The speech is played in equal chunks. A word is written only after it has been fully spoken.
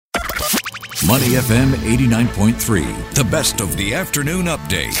Money FM 89.3, the best of the afternoon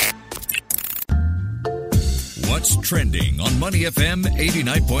update. What's trending on Money FM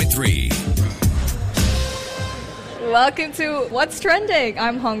 89.3? Welcome to What's Trending.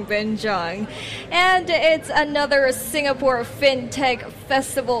 I'm Hong Bin Jung. And it's another Singapore FinTech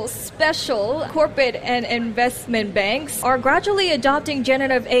Festival special. Corporate and investment banks are gradually adopting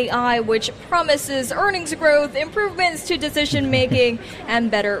generative AI, which promises earnings growth, improvements to decision-making,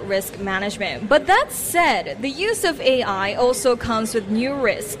 and better risk management. But that said, the use of AI also comes with new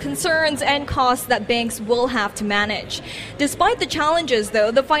risks, concerns, and costs that banks will have to manage. Despite the challenges,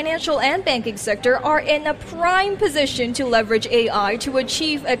 though, the financial and banking sector are in a prime position to leverage AI to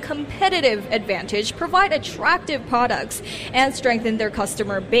achieve a competitive advantage, provide attractive products, and strengthen their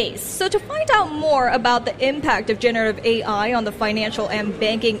customer base. So to find out more about the impact of generative AI on the financial and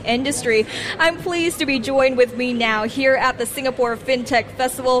banking industry, I'm pleased to be joined with me now here at the Singapore FinTech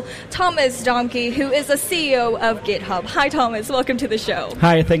Festival, Thomas Domke, who is the CEO of GitHub. Hi, Thomas. Welcome to the show.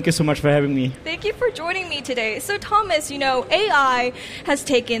 Hi, thank you so much for having me. Thank you for joining me today. So, Thomas, AI has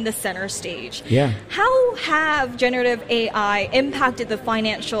taken the center stage. Yeah. How have generative AI impacted the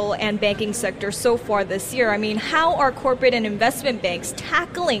financial and banking sector so far this year? I mean, how are corporate and investment banks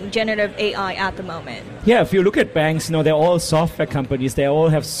tackling generative AI at the moment? Yeah, if you look at banks, they're all software companies. They all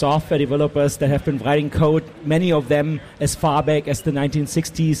have software developers that have been writing code, many of them as far back as the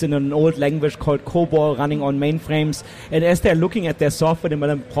 1960s in an old language called COBOL running on mainframes. And as they're looking at their software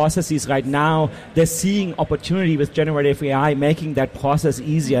development processes right now, they're seeing opportunity with generative AI, making that process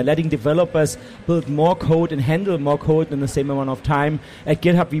easier, letting developers build more code and handle more code in the same amount of time. At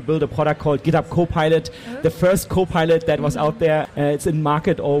GitHub, we built a product called GitHub Copilot, the first Copilot that was out there. It's in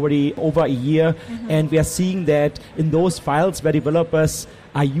market already over a year. And we are seeing that in those files where developers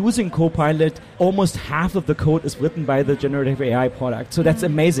are using Copilot, almost half of the code is written by the generative AI product. So that's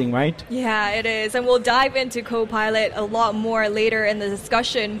amazing, right? Yeah, it is. And we'll dive into Copilot a lot more later in the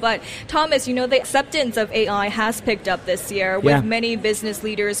discussion. But Thomas, the acceptance of AI has picked up this year with many business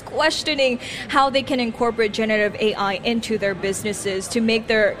leaders questioning how they can incorporate generative AI into their businesses to make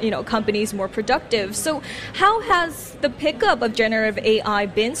their companies more productive. So how has the pickup of generative AI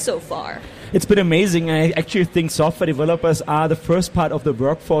been so far? It's been amazing. I actually think software developers are the first part of the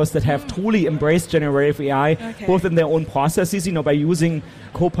workforce that have truly embraced generative AI, both in their own processes, by using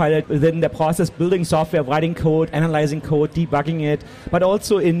Copilot within their process, building software, writing code, analyzing code, debugging it, but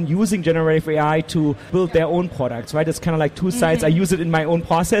also in using generative AI to build their own products, right? It's kind of like two sides. I use it in my own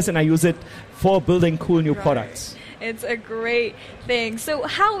process and I use it for building cool new products. It's a great thing. So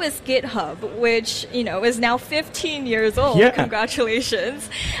how is GitHub, which, is now 15 years old, congratulations,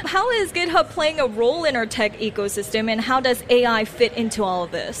 how is GitHub playing a role in our tech ecosystem, and how does AI fit into all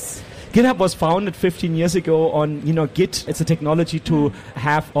of this? GitHub was founded 15 years ago on, Git. It's a technology to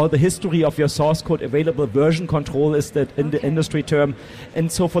have all the history of your source code available. Version control is the industry term.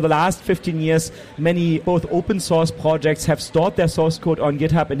 And so for the last 15 years, many both open source projects have stored their source code on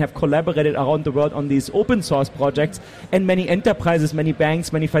GitHub and have collaborated around the world on these open source projects. And many enterprises, many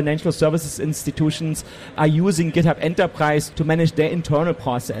banks, many financial services institutions are using GitHub Enterprise to manage their internal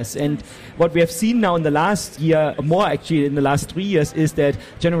process. And what we have seen now in the last year, more actually in the last 3 years, is that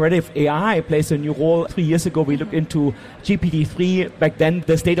generative AI plays a new role. 3 years ago, we looked into GPT-3, back then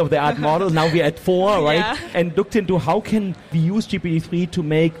the state-of-the-art model. Now we're at 4, right? And looked into how can we use GPT-3 to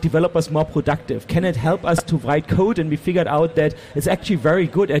make developers more productive? Can it help us to write code? And we figured out that it's actually very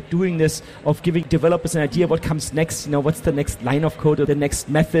good at doing this, of giving developers an idea what comes next, what's the next line of code or the next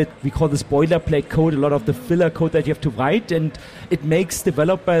method. We call this boilerplate code, a lot of the filler code that you have to write. And it makes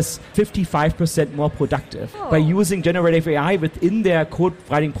developers 55% more productive. By using generative AI within their code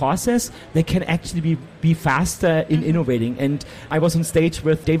writing process, they can actually be faster in innovating. And I was on stage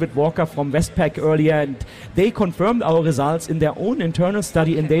with David Walker from Westpac earlier, and they confirmed our results in their own internal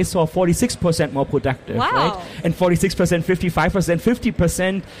study, and they saw 46% more productive, right? And 46%, 55%,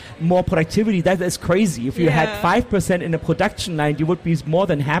 50% more productivity. That is crazy. If you had 5% in a production line, you would be more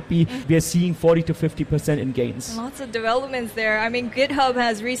than happy. We are seeing 40 to 50% in gains. Lots of developments there. I mean, GitHub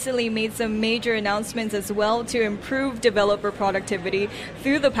has recently made some major announcements as well to improve developer productivity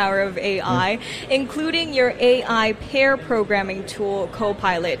through the power of AI, including your AI pair programming tool,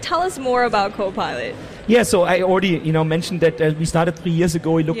 Copilot. Tell us more about Copilot. Yeah, so I already mentioned that we started 3 years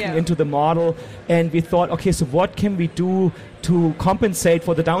ago looking into the model, and we thought, okay, so what can we do to compensate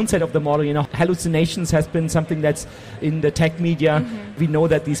for the downside of the model? Hallucinations has been something that's in the tech media. We know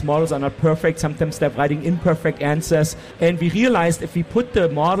that these models are not perfect. Sometimes they're writing imperfect answers. And we realized if we put the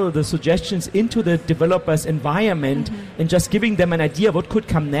model, the suggestions into the developer's environment and just giving them an idea what could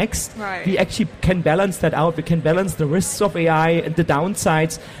come next, we actually can balance balance that out. We can balance the risks of AI and the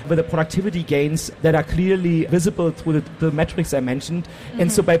downsides with the productivity gains that are clearly visible through the metrics I mentioned.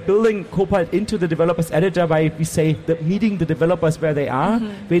 And so by building Copilot into the developer's editor, meeting the developers where they are,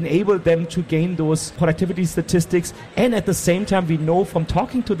 we enable them to gain those productivity statistics. And at the same time, we know from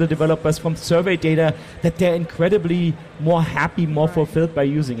talking to the developers from survey data that they're incredibly more happy, more fulfilled by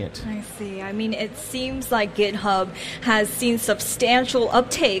using it. I see. I mean, it seems like GitHub has seen substantial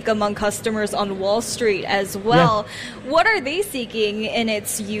uptake among customers on Wall Street as well. Yeah. What are they seeking in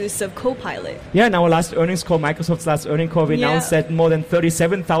its use of Copilot? Yeah, in our last earnings call, Microsoft's last earnings call, we announced that more than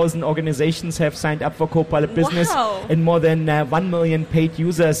 37,000 organizations have signed up for Copilot Business and more than 1 million paid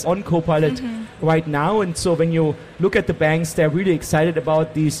users on Copilot right now. And so when you look at the banks, they're really excited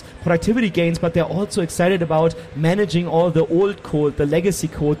about these productivity gains, but they're also excited about managing all the old code, the legacy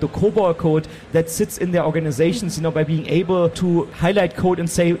code, the COBOL code that sits in their organizations, by being able to highlight code and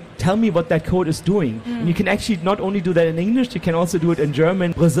say, tell me what that code is doing. And you can actually not only do that in English, you can also do it in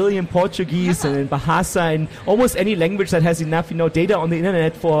German, Brazilian Portuguese, and in Bahasa, and almost any language that has enough, data on the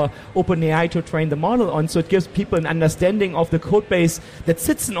internet for OpenAI to train the model on. So it gives people an understanding of the code base that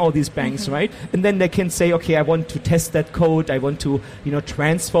sits in all these banks, right? And then they can say, okay, I want to test that code. I want to,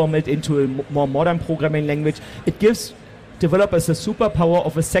 transform it into a more modern programming language. It gives developers a superpower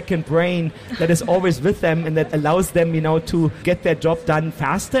of a second brain that is always with them and that allows them, to get their job done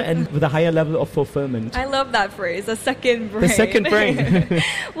faster and with a higher level of fulfillment. I love that phrase, a second brain. The second brain.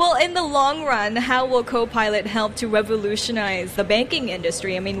 Well, in the long run, how will Copilot help to revolutionize the banking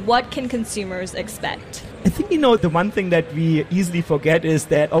industry? I mean, what can consumers expect? I think, the one thing that we easily forget is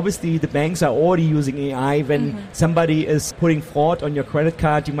that obviously the banks are already using AI. When somebody is putting fraud on your credit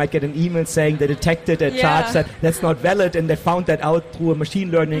card, you might get an email saying they detected a charge that's not valid, and they found that out through a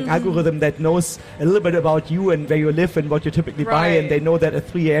machine learning algorithm that knows a little bit about you and where you live and what you typically buy, and they know that at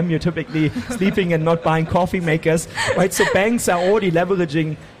 3 a.m. you're typically sleeping and not buying coffee makers, right? So banks are already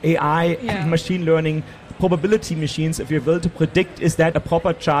leveraging AI, machine learning, probability machines, if you will, to predict is that a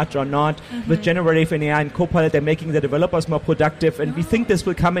proper charge or not. With generative AI and Copilot, they're making the developers more productive, and we think this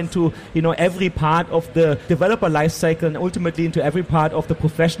will come into every part of the developer lifecycle and ultimately into every part of the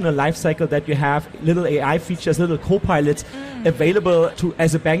professional lifecycle that you have little AI features, little Copilots available to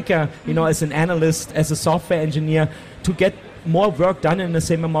as a banker, as an analyst, as a software engineer, to get more work done in the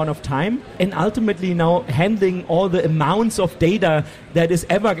same amount of time, and ultimately now handling all the amounts of data that is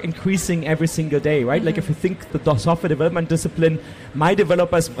ever increasing every single day, right? Like if you think the software development discipline, my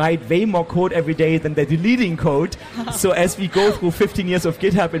developers write way more code every day than they're deleting code. So as we go through 15 years of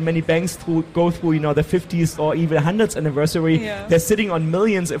GitHub, and many banks go through the 50th or even 100th anniversary, they're sitting on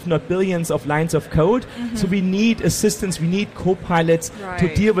millions, if not billions, of lines of code. So we need assistance, we need Copilots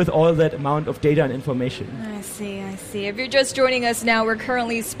to deal with all that amount of data and information. I see. If you're just joining us now, we're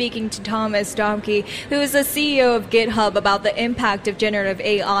currently speaking to Thomas Domke, who is the CEO of GitHub, about the impact of generative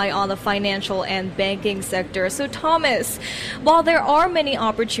AI on the financial and banking sector. So Thomas, while there are many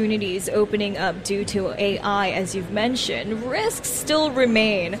opportunities opening up due to AI, as you've mentioned, risks still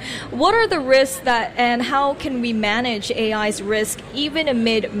remain. What are the risks and how can we manage AI's risk even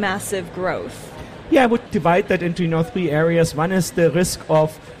amid massive growth? Yeah, I would divide that into 3 areas. One is the risk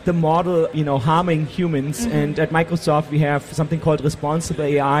of the model, harming humans. And at Microsoft, we have something called responsible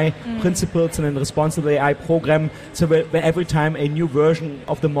AI principles and a responsible AI program. So where every time a new version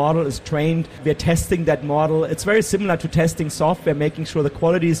of the model is trained, we're testing that model. It's very similar to testing software, making sure the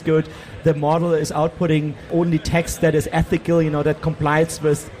quality is good. The model is outputting only text that is ethical, that complies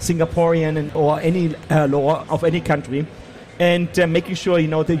with Singaporean or any law of any country. And making sure,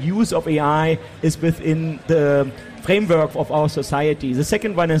 the use of AI is within the framework of our society. The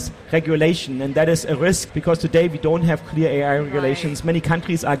second one is regulation, and that is a risk because today we don't have clear AI regulations. Many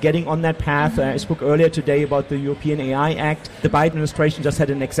countries are getting on that path. I spoke earlier today about the European AI Act. The Biden administration just had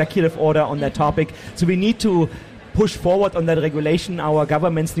an executive order on that topic. So we need to push forward on that regulation. Our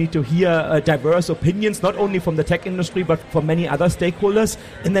governments need to hear diverse opinions, not only from the tech industry, but from many other stakeholders,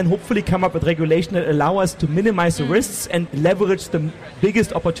 and then hopefully come up with regulation that allow us to minimize the risks and leverage the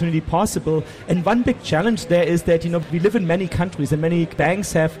biggest opportunity possible. And one big challenge there is that, we live in many countries and many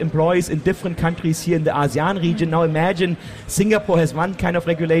banks have employees in different countries here in the ASEAN region. Now imagine Singapore has one kind of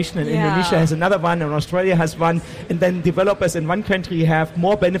regulation and Indonesia has another one and Australia has one, and then developers in one country have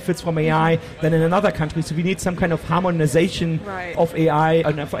more benefits from AI than in another country. So we need some kind of of harmonization of AI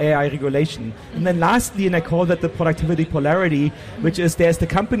and of AI regulation. And then lastly, and I call that the productivity polarity, which is there's the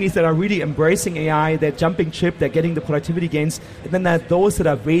companies that are really embracing AI, they're jumping ship, they're getting the productivity gains, and then there are those that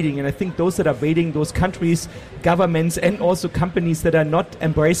are waiting. And I think those that are waiting, those countries, governments, and also companies that are not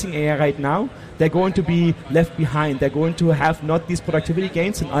embracing AI right now, they're going to be left behind. They're going to have not these productivity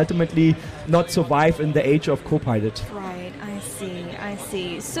gains and ultimately not survive in the age of Copilot. Right, I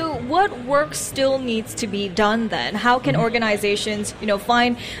see. So what work still needs to be done then? How can organizations,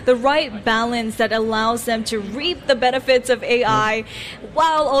 find the right balance that allows them to reap the benefits of AI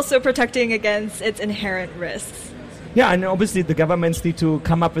while also protecting against its inherent risks? Yeah, and obviously the governments need to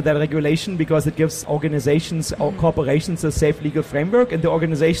come up with that regulation because it gives organizations or corporations a safe legal framework, and the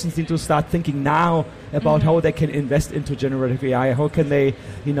organizations need to start thinking now about how they can invest into generative AI. How can they,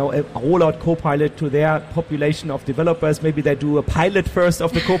 roll out Copilot to their population of developers? Maybe they do a pilot first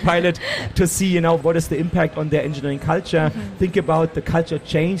of the Copilot to see, what is the impact on their engineering culture. Think about the culture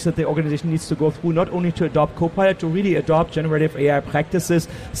change that the organization needs to go through, not only to adopt Copilot, to really adopt generative AI practices,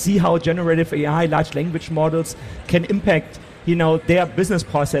 see how generative AI, large language models, can impact their business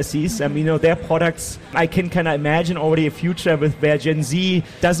processes, their products. I can kind of imagine already a future where Gen Z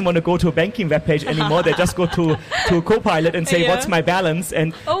doesn't want to go to a banking webpage anymore. They just go to Copilot and say, what's my balance?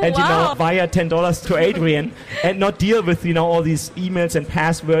 And wire $10 to Adrian and not deal with, all these emails and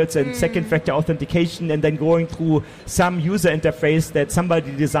passwords and second factor authentication and then going through some user interface that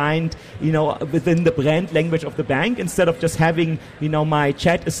somebody designed, within the brand language of the bank instead of just having, my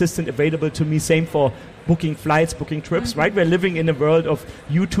chat assistant available to me. Same for booking flights, booking trips, right? We're living in a world of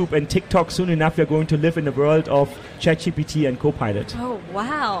YouTube and TikTok. Soon enough, we're going to live in a world of ChatGPT and Copilot. Oh,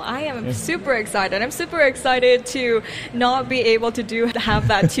 wow. I am super excited. I'm super excited to not be able to have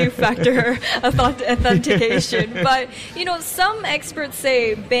that two-factor authentication. But, some experts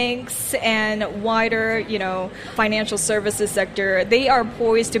say banks and wider, financial services sector, they are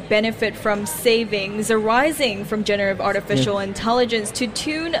poised to benefit from savings arising from generative artificial intelligence to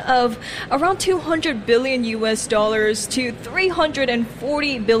tune of around $200 billion US dollars to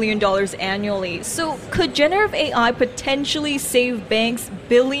 $340 billion annually. So could generative AI potentially save banks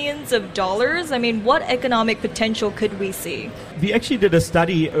billions of dollars? I mean, what economic potential could we see? We actually did a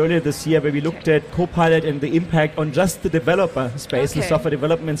study earlier this year where we looked at Copilot and the impact on just the developer space, the software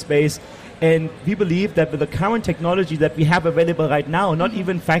development space. And we believe that with the current technology that we have available right now, not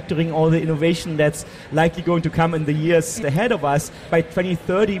even factoring all the innovation that's likely going to come in the years ahead of us, by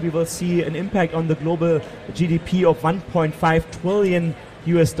 2030 we will see an impact on the global GDP of 1.5 trillion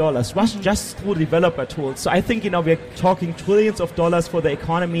US dollars, just through developer tools. So I think, we're talking trillions of dollars for the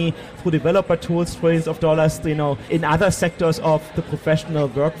economy, through developer tools, trillions of dollars, in other sectors of the professional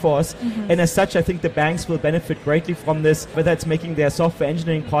workforce. And as such, I think the banks will benefit greatly from this, whether it's making their software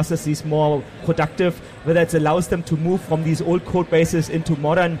engineering processes more productive, whether it allows them to move from these old code bases into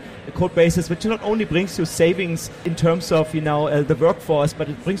modern code bases, which not only brings you savings in terms of, the workforce, but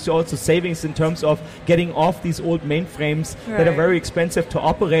it brings you also savings in terms of getting off these old mainframes that are very expensive to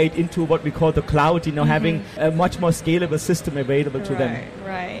operate into what we call the cloud, having a much more scalable system available to them.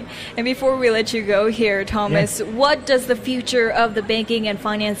 Right. And before we let you go here, Thomas, what does the future of the banking and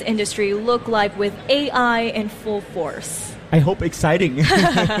finance industry look like with AI in full force? I hope exciting.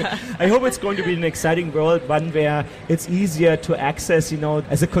 I hope it's going to be an exciting world, one where it's easier to access,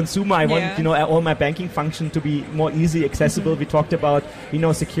 as a consumer, I want, all my banking function to be more easily accessible. We talked about,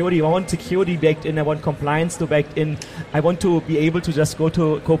 security. I want security baked in. I want compliance to baked in. I want to be able to just go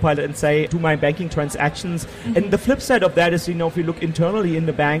to Copilot and say, do my banking transactions. And the flip side of that is, if you look internally in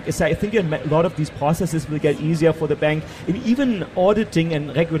the bank, is I think a lot of these processes will get easier for the bank. And even auditing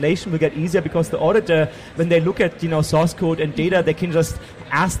and regulation will get easier because the auditor, when they look at, source code and data, they can just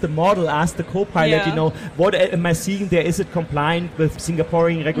ask the model, ask the Copilot, what am I seeing there? Is it compliant with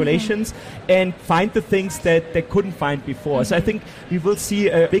Singaporean regulations? And find the things that they couldn't find before. So I think we will see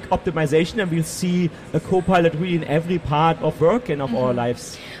a big optimization and we'll see a Copilot really in every part of work and of our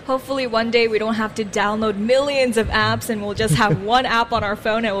lives. Hopefully one day we don't have to download millions of apps and we'll just have one app on our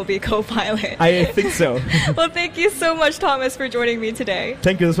phone and it will be Copilot. I think so. Well, thank you so much, Thomas, for joining me today.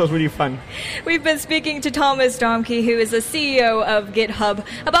 Thank you. This was really fun. We've been speaking to Thomas Domke, who is the CEO of GitHub,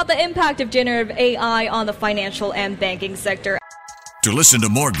 about the impact of generative AI on the financial and banking sector. To listen to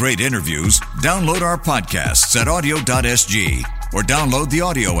more great interviews, download our podcasts at audio.sg or download the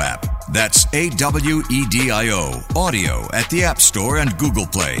audio app. That's AWEDIO, audio at the App Store and Google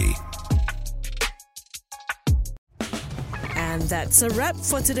Play. And that's a wrap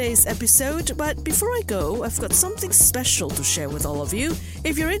for today's episode. But before I go, I've got something special to share with all of you.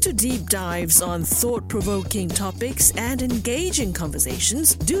 If you're into deep dives on thought-provoking topics and engaging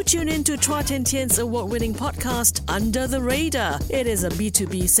conversations, do tune in to Chua Tian Tian's award-winning podcast, Under the Radar. It is a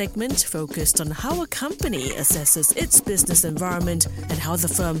B2B segment focused on how a company assesses its business environment and how the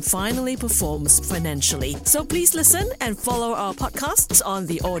firm finally performs financially. So please listen and follow our podcasts on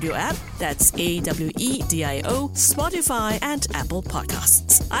the audio app. That's AWEDIO, Spotify and Apple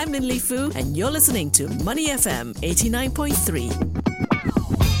Podcasts. I'm Min Li Fu and you're listening to Money FM 89.3.